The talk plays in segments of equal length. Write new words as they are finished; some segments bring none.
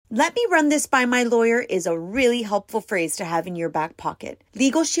Let me run this by my lawyer is a really helpful phrase to have in your back pocket.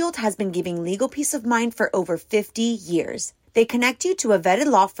 Legal Shield has been giving legal peace of mind for over 50 years. They connect you to a vetted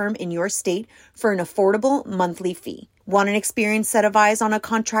law firm in your state for an affordable monthly fee. Want an experienced set of eyes on a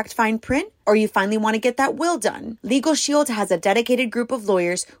contract fine print? Or you finally want to get that will done? Legal Shield has a dedicated group of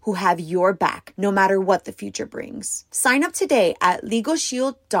lawyers who have your back, no matter what the future brings. Sign up today at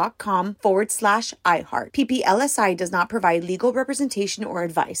LegalShield.com/iHeart. PPLSI does not provide legal representation or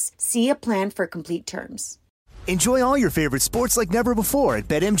advice. See a plan for complete terms. Enjoy all your favorite sports like never before at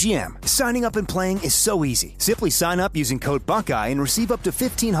BetMGM. Signing up and playing is so easy. Simply sign up using code Buckeye and receive up to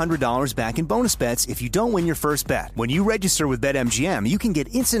 $1,500 back in bonus bets if you don't win your first bet. When you register with BetMGM, you can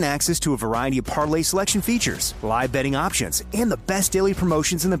get instant access to a variety of parlay selection features, live betting options, and the best daily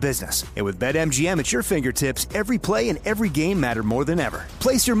promotions in the business. And with BetMGM at your fingertips, every play and every game matter more than ever.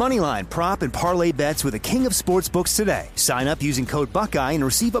 Place your moneyline, prop, and parlay bets with the king of sportsbooks today. Sign up using code Buckeye and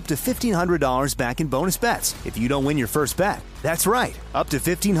receive up to $1,500 back in bonus bets if you don't win your first bet. That's right, up to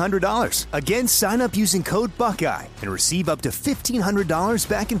 $1,500. Again, sign up using code Buckeye and receive up to $1,500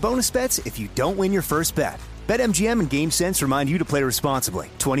 back in bonus bets if you don't win your first bet. BetMGM and GameSense remind you to play responsibly.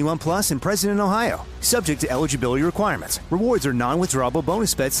 21 plus and present in Ohio. Subject to eligibility requirements. Rewards are non-withdrawable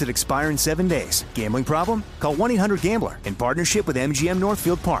bonus bets that expire in 7 days. Gambling problem? Call 1-800-GAMBLER in partnership with MGM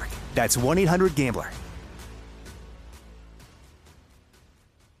Northfield Park. That's 1-800-GAMBLER.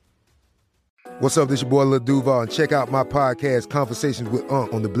 What's up, this your boy Lil Duval, and check out my podcast, Conversations with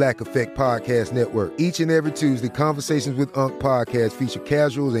Unc, on the Black Effect Podcast Network. Each and every Tuesday, Conversations with Unc podcast feature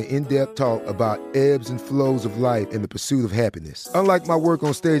casual and in-depth talk about ebbs and flows of life and the pursuit of happiness. Unlike my work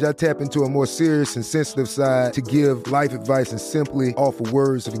on stage, I tap into a more serious and sensitive side to give life advice and simply offer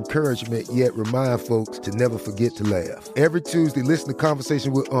words of encouragement, yet remind folks to never forget to laugh. Every Tuesday, listen to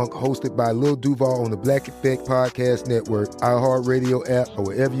Conversation with Unc, hosted by Lil Duval on the Black Effect Podcast Network, iHeartRadio app, or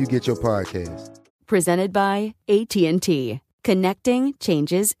wherever you get your podcasts. Presented by AT&T. Connecting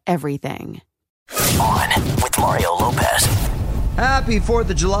changes everything. On with Mario Lopez. Happy 4th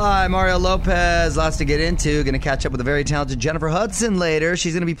of July, Mario Lopez. Lots to get into. Going to catch up with the very talented Jennifer Hudson later.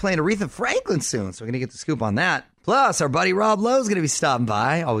 She's going to be playing Aretha Franklin soon, so we're going to get the scoop on that. Plus, our buddy Rob Lowe is going to be stopping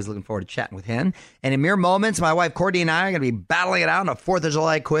by. Always looking forward to chatting with him. And in mere moments, my wife Courtney and I are going to be battling it out in a 4th of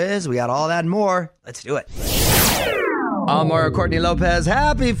July quiz. We got all that and more. Let's do it. I'm Mario Courtney Lopez.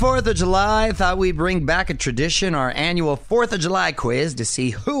 Happy 4th of July. Thought we'd bring back a tradition, our annual 4th of July quiz, to see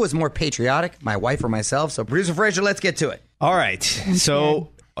who was more patriotic, my wife or myself. So, producer Frazier, let's get to it. All right.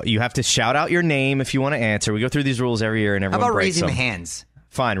 So, you have to shout out your name if you want to answer. We go through these rules every year, and everyone How about breaks raising them. hands?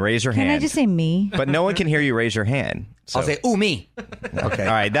 Fine, raise your hand. Can I just say me? But no one can hear you raise your hand. So. I'll say, ooh, me. Okay.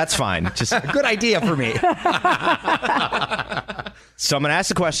 All right, that's fine. Just good idea for me. So I'm going to ask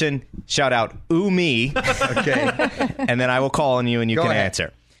the question, shout out, ooh, me. Okay. And then I will call on you and you can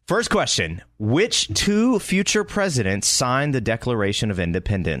answer. First question, which two future presidents signed the Declaration of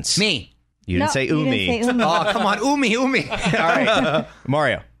Independence? Me. You didn't say ooh, me. Oh, come on, ooh, me, ooh, me. All right.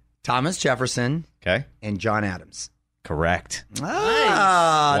 Mario. Thomas Jefferson. Okay. And John Adams. Correct.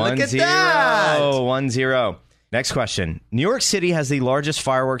 Ah, look at that. 1-0. Next question. New York City has the largest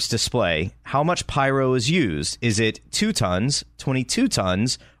fireworks display. How much pyro is used? Is it 2 tons, 22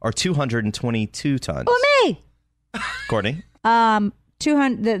 tons, or 222 tons? Oh, me. Courtney?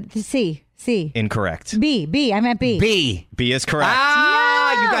 200, C. Incorrect. B. I meant B. B is correct.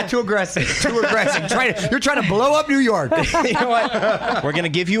 You got too aggressive. You're trying to blow up New York. You know what? We're going to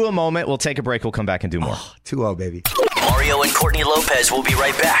give you a moment. We'll take a break. We'll come back and do more. 2-0, baby. Mario and Courtney Lopez will be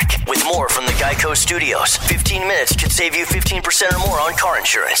right back with more from the Geico Studios. 15 minutes could save you 15% or more on car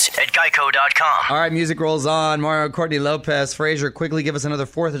insurance at geico.com. All right, music rolls on. Mario, Courtney Lopez, Frazier, quickly give us another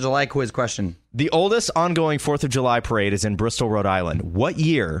 4th of July quiz question. The oldest ongoing 4th of July parade is in Bristol, Rhode Island. What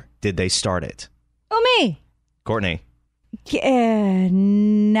year did they start it? Oh, me. Courtney.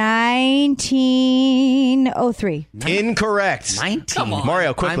 1903. Incorrect. 19. Come on.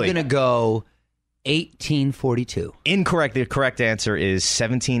 Mario, quickly. I'm going to go 1842. Incorrect. The correct answer is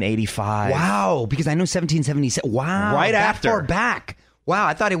 1785. Wow, because I know 1777. Wow. Right that after. far back. Wow,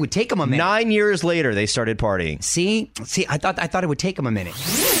 I thought it would take them a minute. 9 years later, they started partying. See, I thought it would take them a minute.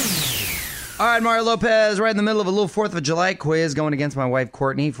 All right, Mario Lopez, right in the middle of a little 4th of July quiz going against my wife,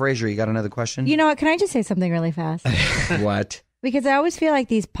 Courtney. Frazier, you got another question? You know what? Can I just say something really fast? What? Because I always feel like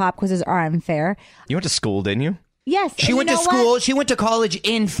these pop quizzes are unfair. You went to school, didn't you? Yes. She went to school. She went to college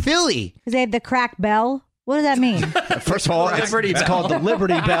in Philly. Because they have the crack bell. What does that mean? First of all, it's called the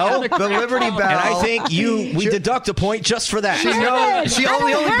Liberty Bell. The Liberty Bell. And I think we deduct a point just for that. She knows. The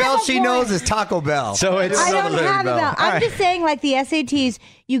only bell she knows is Taco Bell. So it's I don't have a bell. I'm just saying, like the SATs,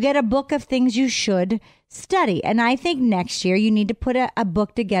 you get a book of things you should study. And I think next year you need to put a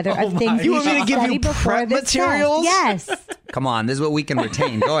book together of things You want me to give study you before prep this test. materials? Yes. Come on, this is what we can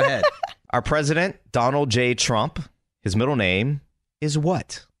retain. Go ahead. Our president, Donald J. Trump, his middle name is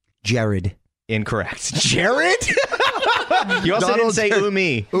what? Jared. Incorrect. Jared? You also Donald didn't say J-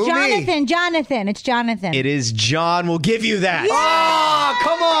 Umi. Jonathan. It's Jonathan. It is John. We'll give you that. Oh,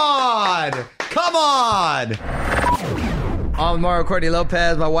 come on. I'm Mario Courtney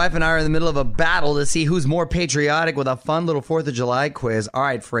Lopez. My wife and I are in the middle of a battle to see who's more patriotic with a fun little 4th of July quiz. All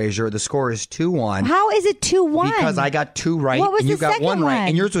right, Frazier, the score is 2-1. How is it 2-1? Because I got 2 right What was and you the got second 1 right. one?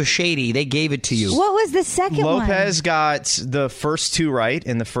 And yours was shady. They gave it to you. What was the second one? Lopez got the first 2 right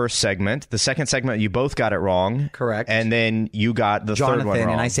in the first segment. The second segment, you both got it wrong. Correct. And then you got the Jonathan, third one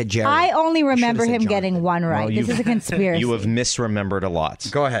wrong. and I said Jared. I only remember said him Jonathan. getting 1 right. Well, This is a conspiracy. You have misremembered a lot.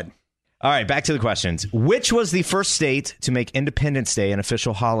 Go ahead. All right, back to the questions. Which was the first state to make Independence Day an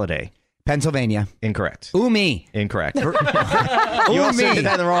official holiday? Pennsylvania. Incorrect. Me. Incorrect. You also did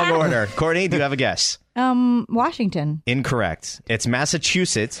that in the wrong order. Courtney, do you have a guess? Washington. Incorrect. It's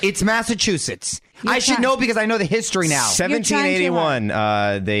Massachusetts. It's Massachusetts. You're I should trying- know because I know the history now.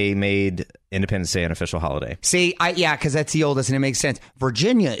 1781, they made Independence Day an official holiday. See, because that's the oldest, and it makes sense.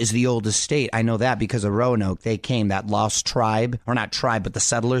 Virginia is the oldest state. I know that because of Roanoke. They came, that lost tribe, or not tribe, but the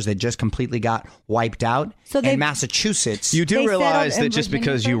settlers that just completely got wiped out. So they- and Massachusetts. You do They realize settled that in just Virginia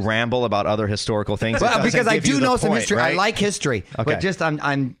because you first? ramble about other historical things, it well, doesn't because I give you do the know some point, history. right? I like history, Okay. but just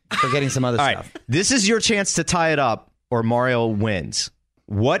I'm forgetting some other All right, stuff. this is your chance to tie it up, or Mario wins.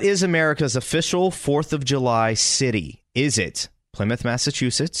 What is America's official 4th of July city? Is it Plymouth,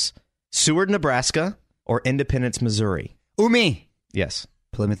 Massachusetts, Seward, Nebraska, or Independence, Missouri? Umi. Yes.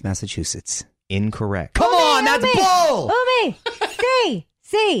 Plymouth, Massachusetts. Incorrect. Come on, that's bull. Umi.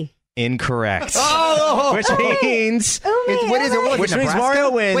 C. Incorrect. Oh, Which means what is it? Which means Nebraska?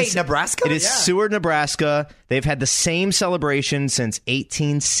 Mario wins. Wait, Nebraska? It is Seward, Nebraska. They've had the same celebration since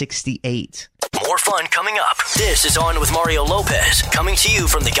 1868. More fun coming up. This is On with Mario Lopez, coming to you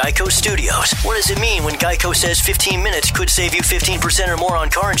from the Geico Studios. What does it mean when Geico says 15 minutes could save you 15% or more on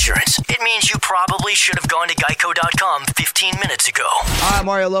car insurance? It means you probably should have gone to geico.com 15 minutes ago. I'm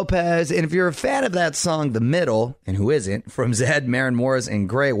Mario Lopez, and if you're a fan of that song, The Middle, and who isn't, from Zed, Maren Morris, and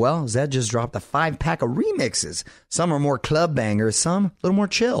Gray, well, Zed just dropped a 5-pack of remixes. Some are more club bangers, some a little more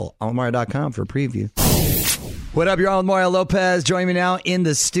chill. On Mario.com for a preview. What up, you're on with Mario Lopez. Joining me now in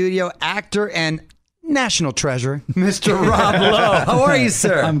the studio, actor and national treasure, Mr. Rob Lowe. How are you,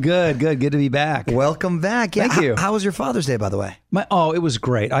 sir? I'm good. Good to be back. Welcome back. Yeah, Thank you. How was your Father's Day, by the way? It was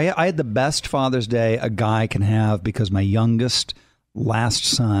great. I had the best Father's Day a guy can have because my youngest last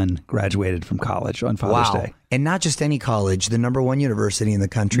son graduated from college on Father's Day. And not just any college, the #1 university in the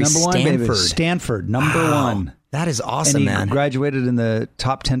country, Number one, Stanford. baby. Stanford, number one. That is awesome, and he man. graduated in the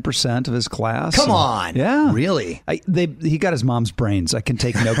top 10% of his class. Come on. Yeah. Really? He got his mom's brains. I can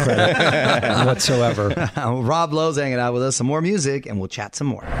take no credit whatsoever. Rob Lowe's hanging out with us. Some more music, and we'll chat some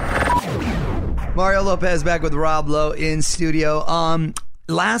more. Mario Lopez back with Rob Lowe in studio.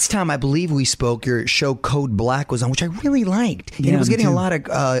 Last time I believe we spoke, your show Code Black was on, which I really liked. And Yeah, it was me getting a too. lot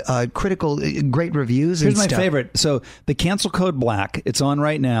of critical, great reviews. Here's and my stuff. favorite. So the Cancel Code Black, it's on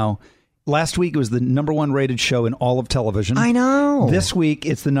right now. Last week it was the #1 rated show in all of television. I know. This week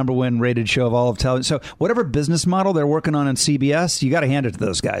it's the #1 rated show of all of television. So whatever business model they're working on CBS, you got to hand it to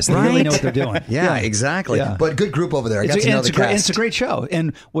those guys. They really know what they're doing. Yeah, exactly. Yeah. But good group over there. I got to know the It's a cast. great show.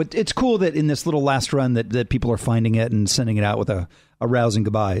 And it's cool that in this little last run that people are finding it and sending it out with a rousing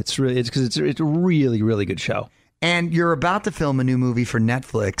goodbye. It's a really, really good show. And you're about to film a new movie for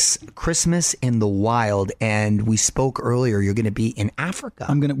Netflix, Christmas in the Wild, and we spoke earlier. You're going to be in Africa.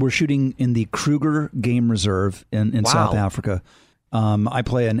 We're shooting in the Kruger Game Reserve in South Africa. I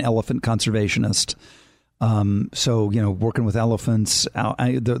play an elephant conservationist. So working with elephants,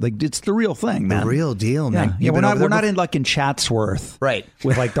 it's the real thing, man. The real deal, man. Yeah, we're not in Chatsworth, Right.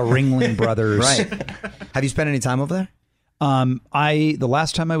 With like the Ringling Brothers, Right. Have you spent any time over there? The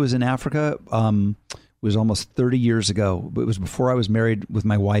last time I was in Africa was almost 30 years ago. It was before I was married with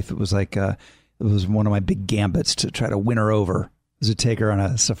my wife. It was like it was one of my big gambits to try to win her over, was to take her on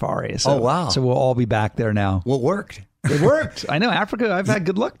a safari. So, Oh, wow. So we'll all be back there now. Well, it worked. It worked. I know, Africa. I've had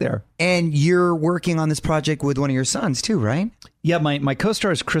good luck there. And you're working on this project with one of your sons too, right? Yeah, my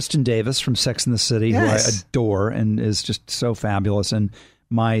co-star is Kristen Davis from Sex and the City, Yes. who I adore and is just so fabulous. And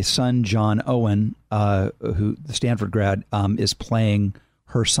my son John Owen, who the Stanford grad, is playing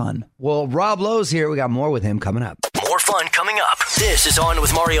her son. Well, Rob Lowe's here. We got more with him coming up. More fun fun coming up. This is On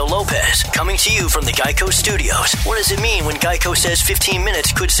with Mario Lopez, coming to you from the Geico Studios. What does it mean when Geico says 15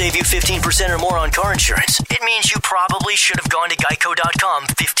 minutes could save you 15% or more on car insurance? It means you probably should have gone to geico.com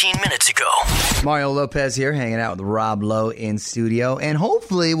 15 minutes ago. Mario Lopez here, hanging out with Rob Lowe in studio. And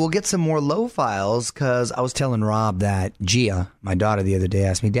hopefully we'll get some more Lowe files, because I was telling Rob that Gia, my daughter, the other day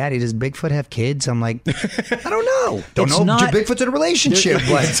asked me, Daddy, does Bigfoot have kids? I'm like, I don't know. Don't It's know not- if Bigfoot's in a relationship,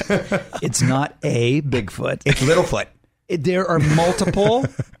 but It's not a Bigfoot. it's Littlefoot. There are multiple.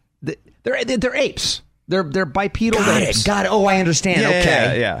 They're apes. They're bipedal apes. Got it. Oh, I understand.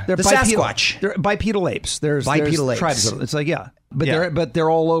 Okay. yeah. They're The bipedal, Sasquatch. They're bipedal apes. There's Bipedal apes. tribes of them. It's like but Yeah. they're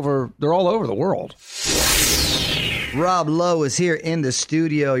all over. They're all over the world. Rob Lowe is here in the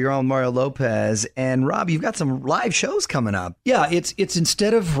studio. You're on Mario Lopez. And Rob, you've got some live shows coming up. Yeah, it's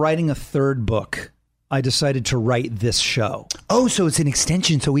instead of writing a third book, I decided to write this show. Oh, so it's an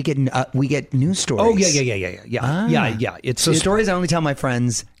extension, so we get news stories. Oh yeah. It's Stories I only tell my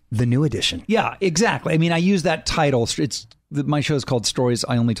friends, the new edition. Yeah, exactly. I mean, I use that title. My show is called Stories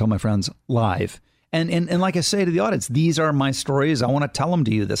I Only Tell My Friends Live. And like I say to the audience, these are my stories. I want to tell them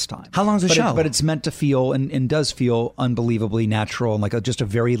to you this time. How long's the show? But it's meant to feel and does feel unbelievably natural and like just a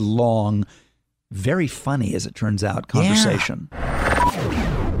very long, very funny, as it turns out, conversation.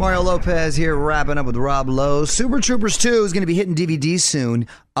 Mario Lopez here, wrapping up with Rob Lowe. Super Troopers 2 is going to be hitting DVD soon.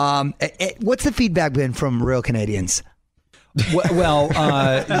 What's the feedback been from real Canadians? So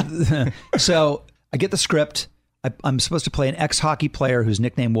I get the script. I'm supposed to play an ex-hockey player whose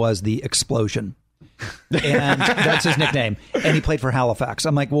nickname was the Explosion. And that's his nickname. And he played for Halifax.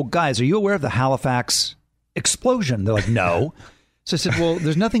 I'm like, well, guys, are you aware of the Halifax explosion? They're like, no. So I said, well,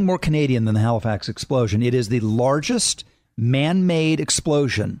 there's nothing more Canadian than the Halifax explosion. It is the largest man-made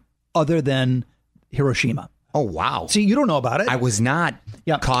explosion other than Hiroshima. Oh, wow. See, you don't know about it. I was not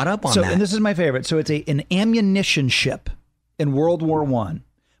caught up on that. And this is my favorite. So it's an ammunition ship in World War I.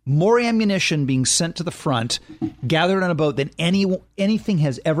 More ammunition being sent to the front, gathered on a boat than anything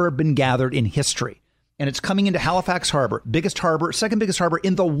has ever been gathered in history. And it's coming into Halifax Harbor, second biggest harbor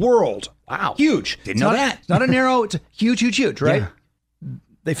in the world. Wow. Huge. Didn't know that. It's not a narrow, it's huge, right? Yeah.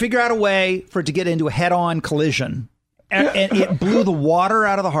 They figure out a way for it to get into a head-on collision. And it blew the water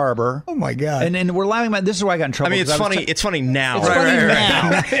out of the harbor. Oh, my God. And we're laughing about this. Is why I got in trouble. I mean, it's funny. It's funny now. It's funny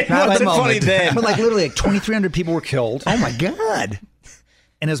now. It wasn't funny then. But literally 2,300 people were killed. Oh, my God.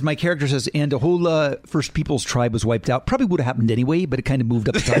 And as my character says, and the whole First Peoples tribe was wiped out. Probably would have happened anyway, but it kind of moved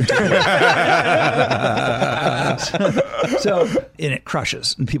up the time. So, and it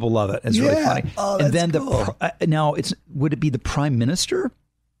crushes, and people love it. It's really funny. Oh, and that's then cool. Now would it be the Prime Minister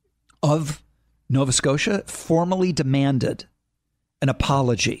of Nova Scotia formally demanded an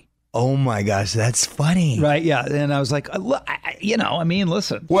apology? Oh, my gosh, that's funny. Right, yeah. And I was like,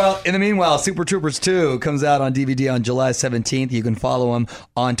 listen. Well, in the meanwhile, Super Troopers 2 comes out on DVD on July 17th. You can follow him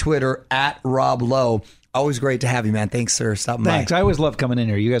on Twitter at Rob Lowe. Always great to have you, man. Thanks, sir. Stopping Thanks. by. I always love coming in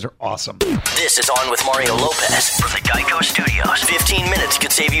here. You guys are awesome. This is On with Mario Lopez from the Geico Studios. 15 minutes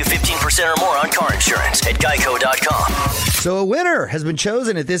could save you 15% or more on car insurance at geico.com. So a winner has been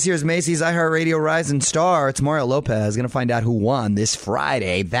chosen at this year's Macy's iHeartRadio Rising Star. It's Mario Lopez. Going to find out who won this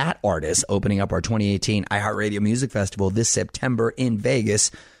Friday. That artist opening up our 2018 iHeartRadio Music Festival this September in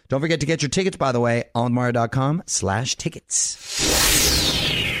Vegas. Don't forget to get your tickets, by the way, on mario.com/tickets.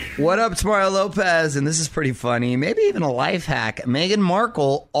 What up, it's Mario Lopez, and this is pretty funny. Maybe even a life hack. Meghan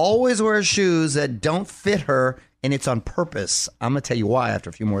Markle always wears shoes that don't fit her, and it's on purpose. I'm going to tell you why after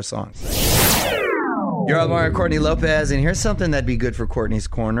a few more songs. You're on Mario Courtney Lopez, and here's something that'd be good for Courtney's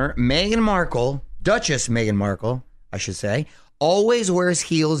Corner. Meghan Markle, Duchess Meghan Markle, I should say, always wears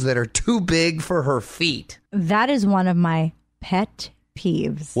heels that are too big for her feet. That is one of my pet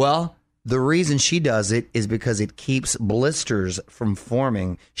peeves. Well, the reason she does it is because it keeps blisters from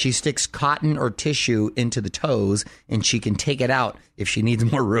forming. She sticks cotton or tissue into the toes, and she can take it out if she needs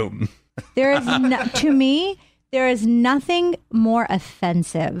more room. There is to me, there is nothing more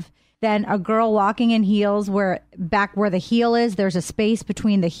offensive than a girl walking in heels where the heel is, there's a space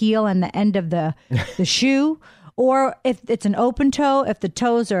between the heel and the end of the shoe. Or if it's an open toe, if the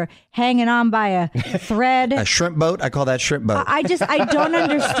toes are hanging on by a thread. A shrimp boat? I call that shrimp boat. I don't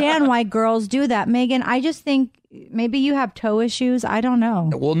understand why girls do that. Megan, I just think maybe you have toe issues. I don't know.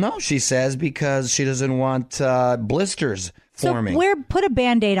 Well, no, she says because she doesn't want blisters forming. Put a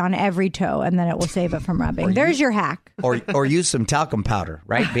Band-Aid on every toe, and then it will save it from rubbing. There's your hack. Or use some talcum powder,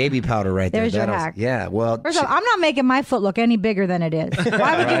 right? Baby powder right there. There's your hack. Yeah, well. First of all, I'm not making my foot look any bigger than it is.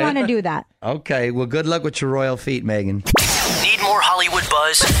 Why would you want to do that? Okay, well, good luck with your royal feet, Megan. Need more Hollywood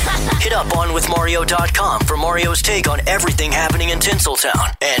buzz? Hit up onwithmario.com for Mario's take on everything happening in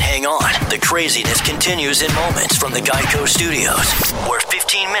Tinseltown. And hang on, the craziness continues in moments from the Geico Studios, where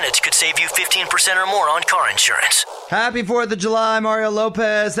 15 minutes could save you 15% or more on car insurance. Happy 4th of July, Mario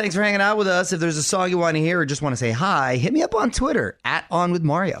Lopez. Thanks for hanging out with us. If there's a song you want to hear or just want to say hi, hit me up on Twitter,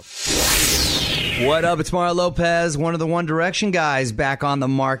 @OnWithMario. What up? It's Mario Lopez, one of the One Direction guys, back on the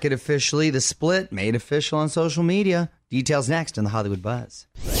market officially. The split made official on social media. Details next in the Hollywood Buzz.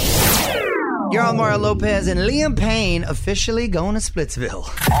 You're on Mario Lopez, and Liam Payne officially going to Splitsville.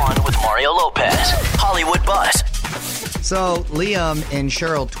 On with Mario Lopez, Hollywood Buzz. So Liam and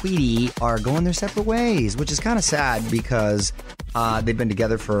Cheryl Tweedy are going their separate ways, which is kind of sad because they've been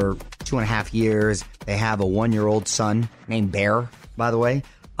together for 2.5 years. They have a 1-year-old son named Bear, by the way.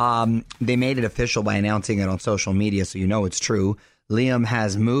 They made it official by announcing it on social media, so you know it's true. Liam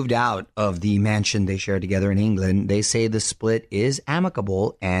has moved out of the mansion they share together in England. They say the split is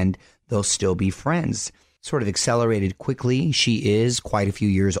amicable and they'll still be friends. Sort of accelerated quickly. She is quite a few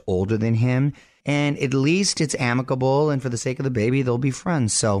years older than him. And at least it's amicable, and for the sake of the baby, they'll be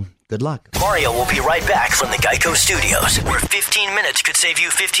friends. So good luck. Mario will be right back from the Geico Studios, where 15 minutes could save you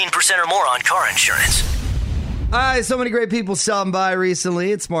 15% or more on car insurance. All right, so many great people stopping by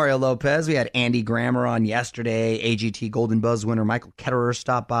recently. It's Mario Lopez. We had Andy Grammer on yesterday. AGT Golden Buzz winner Michael Ketterer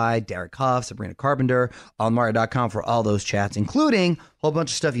stopped by. Derek Huff, Sabrina Carpenter. On Mario.com for all those chats, including a whole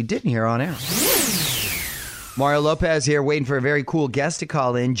bunch of stuff you didn't hear on air. Mario Lopez here, waiting for a very cool guest to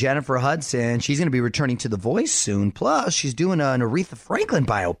call in, Jennifer Hudson. She's going to be returning to The Voice soon. Plus, she's doing an Aretha Franklin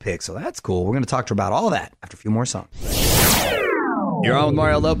biopic, so that's cool. We're going to talk to her about all that after a few more songs. You're on with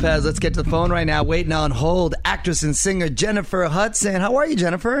Mario Lopez. Let's get to the phone right now. Waiting on hold, actress and singer Jennifer Hudson. How are you,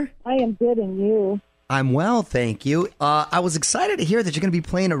 Jennifer? I am good, and you? I'm well, thank you. I was excited to hear that you're going to be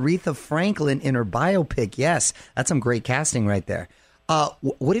playing Aretha Franklin in her biopic. Yes, that's some great casting right there.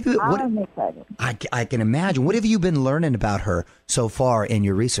 What have you? I'm excited. I can imagine. What have you been learning about her so far in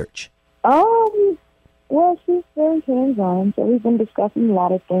your research? Well, she's very hands-on, so we've been discussing a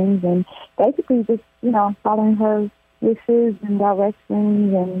lot of things, and basically just following her wishes and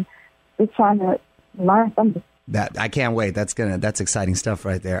directions, and just trying to learn something. That I can't wait. That's exciting stuff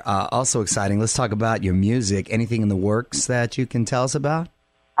right there. Also exciting. Let's talk about your music. Anything in the works that you can tell us about?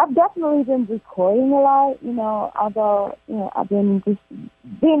 I've definitely been recording a lot, although, I've been just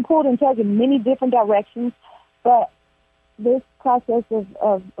being pulled and taken many different directions. But this process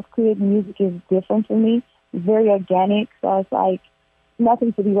of creating music is different for me. It's very organic, so it's like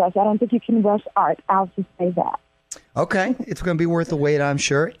nothing to be rushed. I don't think you can rush art. I'll just say that. Okay. It's going to be worth the wait, I'm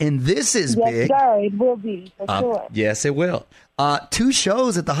sure. And this is big. Yes, sir. It will be, for sure. Yes, it will. 2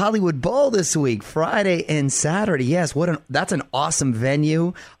 shows at the Hollywood Bowl this week, Friday and Saturday. Yes, that's an awesome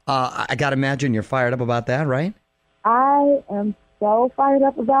venue. I got to imagine you're fired up about that, right? I am so fired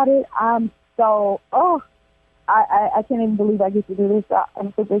up about it. I can't even believe I get to do this.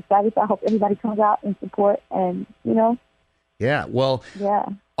 I'm super excited. So I hope everybody comes out and support and, Yeah, well,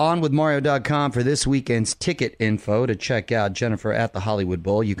 onwithmario.com for this weekend's ticket info to check out Jennifer at the Hollywood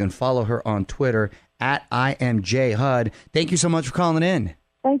Bowl. You can follow her on Twitter at IamJHud. Thank you so much for calling in.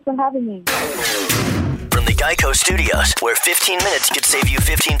 Thanks for having me. From the Geico Studios, where 15 minutes could save you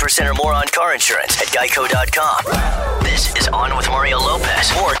 15% or more on car insurance at geico.com. This is On with Mario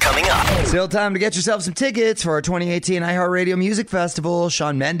Lopez. More coming up. Still time to get yourself some tickets for our 2018 iHeartRadio Music Festival.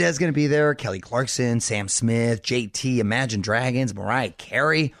 Shawn Mendes is going to be there. Kelly Clarkson, Sam Smith, JT, Imagine Dragons, Mariah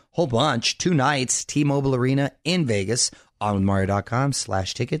Carey, whole bunch. 2 nights, T-Mobile Arena in Vegas.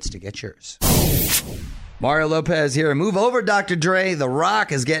 OnWithMario.com/tickets to get yours. Mario Lopez here. Move over, Dr. Dre. The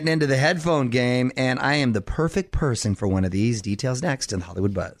Rock is getting into the headphone game, and I am the perfect person for one of these. Details next in the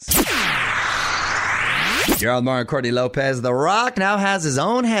Hollywood Buzz. You're on Mario Courtney Lopez. The Rock now has his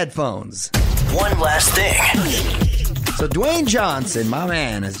own headphones. One last thing. So Dwayne Johnson, my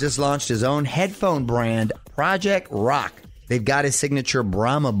man, has just launched his own headphone brand, Project Rock. They've got his signature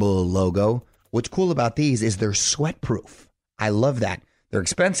Brahma Bull logo. What's cool about these is they're sweat-proof. I love that. They're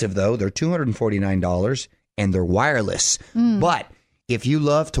expensive, though. They're $249, and they're wireless. But if you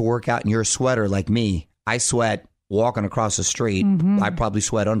love to work out in your sweater like me, I sweat walking across the street. I probably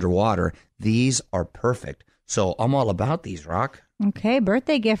sweat underwater. These are perfect. So I'm all about these, Rock. Okay,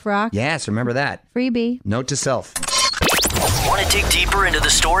 birthday gift, Rock. Yes, remember that. Freebie. Note to self. Want to dig deeper into the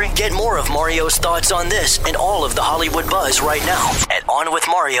story? Get more of Mario's thoughts on this and all of the Hollywood Buzz right now at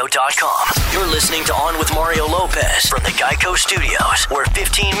OnWithMario.com. You're listening to On with Mario Lopez from the Geico Studios, where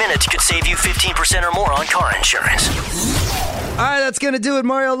 15 minutes could save you 15% or more on car insurance. All right, that's going to do it.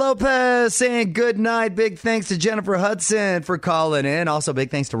 Mario Lopez saying good night. Big thanks to Jennifer Hudson for calling in. Also, big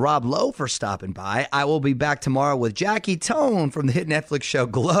thanks to Rob Lowe for stopping by. I will be back tomorrow with Jackie Tone from the hit Netflix show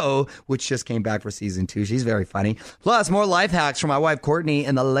Glow, which just came back for season 2. She's very funny. Plus, more life hacks from my wife Courtney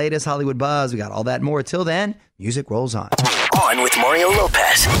and the latest Hollywood buzz. We got all that and more. Till then, music rolls on. On with Mario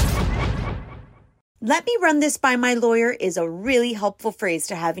Lopez. Let me run this by my lawyer is a really helpful phrase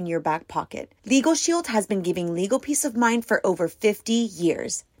to have in your back pocket. Legal Shield has been giving legal peace of mind for over 50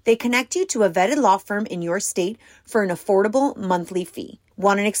 years. They connect you to a vetted law firm in your state for an affordable monthly fee.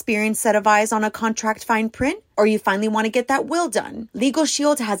 Want an experienced set of eyes on a contract fine print? Or you finally want to get that will done? Legal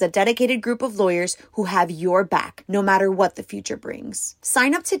Shield has a dedicated group of lawyers who have your back, no matter what the future brings.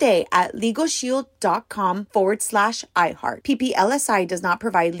 Sign up today at LegalShield.com/iHeart. PPLSI does not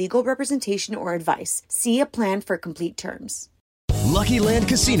provide legal representation or advice. See a plan for complete terms. Lucky Land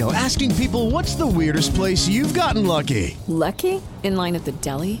Casino, asking people, what's the weirdest place you've gotten lucky? Lucky? In line at the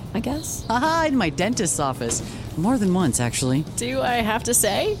deli, I guess? Aha, in my dentist's office. More than once, actually. Do I have to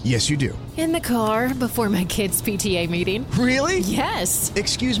say? Yes, you do. In the car before my kids' PTA meeting. Really? Yes.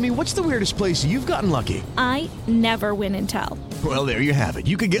 Excuse me, what's the weirdest place you've gotten lucky? I never win and tell. Well, there you have it.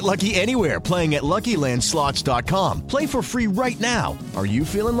 You can get lucky anywhere, playing at LuckyLandSlots.com. Play for free right now. Are you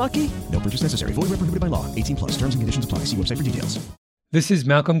feeling lucky? No purchase necessary. Void where prohibited by law. 18+. Terms and conditions apply. See website for details. This is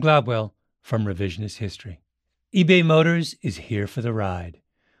Malcolm Gladwell from Revisionist History. eBay Motors is here for the ride.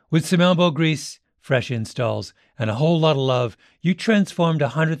 With some elbow grease, fresh installs, and a whole lot of love, you transformed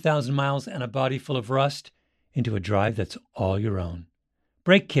 100,000 miles and a body full of rust into a drive that's all your own.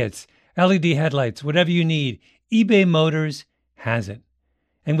 Brake kits, LED headlights, whatever you need, eBay Motors has it.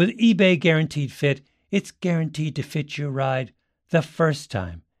 And with eBay Guaranteed Fit, it's guaranteed to fit your ride the first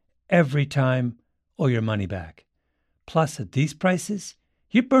time, every time, or your money back. Plus, at these prices,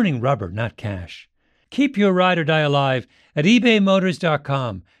 you're burning rubber, not cash. Keep your ride or die alive at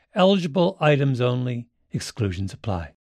ebaymotors.com. Eligible items only. Exclusions apply.